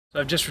So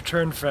I've just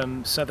returned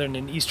from Southern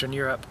and Eastern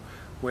Europe,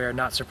 where,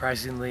 not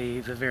surprisingly,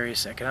 the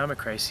various economic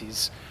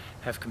crises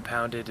have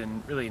compounded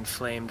and really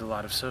inflamed a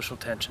lot of social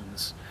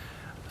tensions.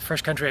 The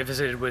first country I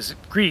visited was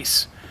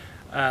Greece.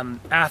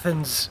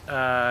 Athens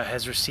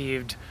has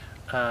received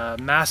a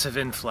massive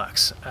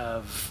influx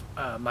of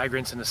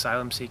migrants and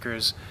asylum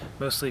seekers,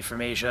 mostly from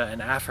Asia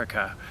and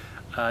Africa.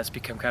 It's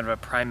become kind of a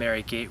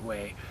primary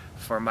gateway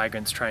for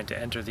migrants trying to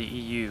enter the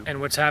EU. And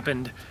what's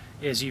happened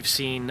is you've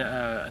seen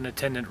an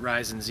attendant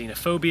rise in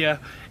xenophobia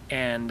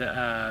and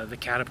the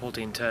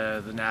catapulting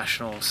to the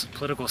national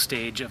political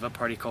stage of a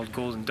party called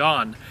Golden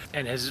Dawn,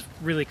 and has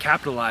really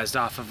capitalized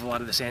off of a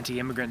lot of this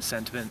anti-immigrant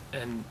sentiment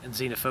and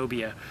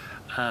xenophobia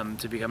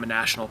to become a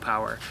national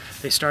power.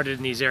 They started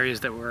in these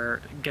areas that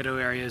were ghetto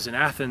areas in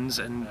Athens,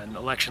 and in an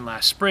election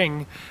last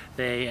spring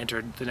they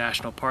entered the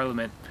national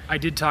parliament. I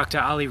did talk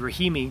to Ali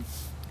Rahimi,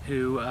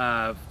 who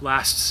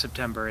last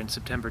September, in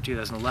September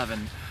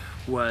 2011,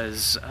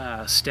 was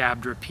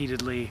stabbed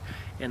repeatedly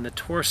in the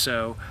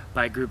torso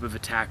by a group of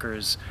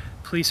attackers.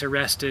 Police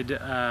arrested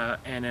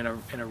and in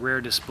a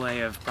rare display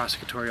of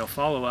prosecutorial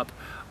follow-up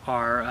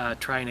are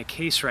trying a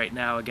case right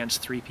now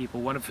against 3 people,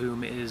 one of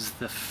whom is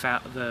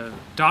the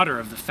daughter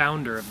of the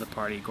founder of the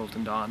party,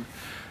 Golden Dawn.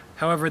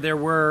 However, there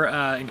were,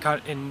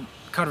 in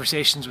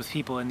conversations with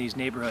people in these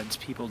neighborhoods,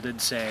 people did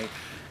say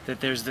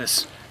that there's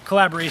this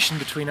collaboration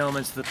between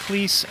elements of the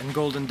police and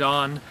Golden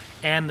Dawn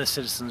and the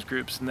citizens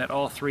groups, and that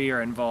all 3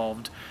 are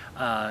involved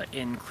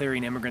in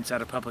clearing immigrants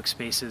out of public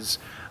spaces.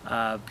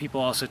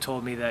 People also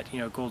told me that,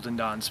 Golden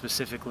Dawn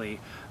specifically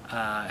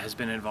has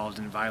been involved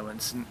in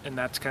violence, and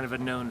that's kind of a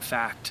known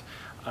fact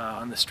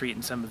on the street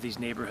in some of these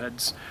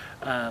neighborhoods,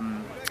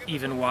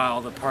 even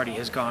while the party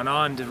has gone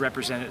on to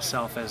represent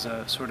itself as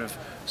a sort of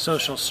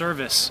social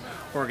service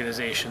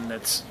organization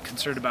that's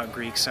concerned about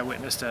Greeks. I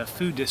witnessed a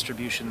food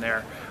distribution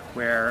there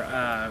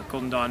where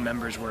Golden Dawn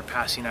members were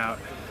passing out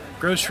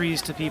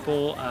groceries to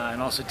people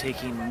and also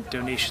taking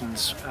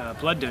donations,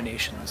 blood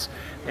donations.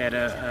 They had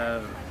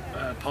a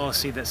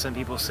policy that some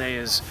people say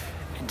is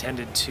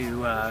intended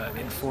to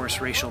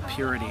enforce racial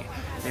purity.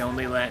 They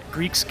only let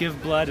Greeks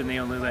give blood, and they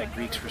only let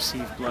Greeks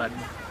receive blood,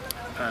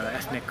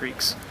 ethnic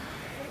Greeks.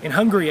 In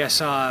Hungary, I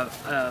saw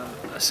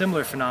a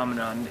similar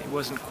phenomenon. It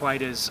wasn't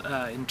quite as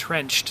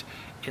entrenched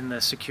in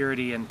the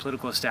security and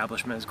political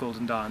establishment as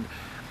Golden Dawn,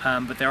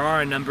 but there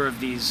are a number of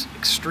these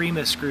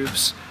extremist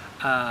groups,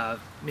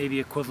 maybe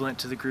equivalent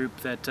to the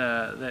group that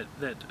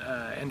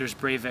Anders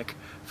Breivik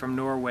from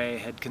Norway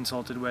had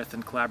consulted with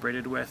and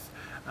collaborated with,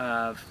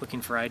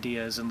 looking for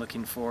ideas and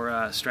looking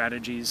for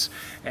strategies,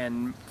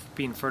 and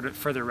being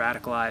further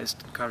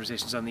radicalized in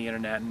conversations on the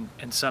internet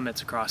and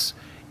summits across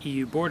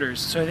EU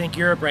borders. So I think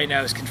Europe right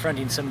now is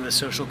confronting some of the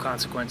social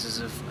consequences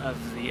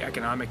of the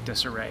economic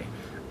disarray.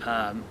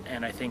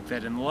 And I think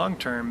that in the long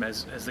term,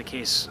 as the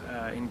case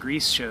in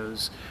Greece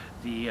shows,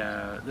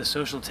 the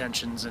social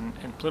tensions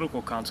and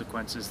political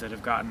consequences that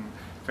have gotten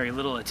very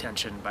little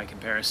attention by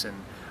comparison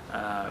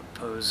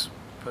pose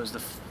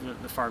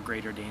the far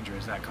greater danger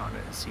as that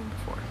continent has seen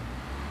before.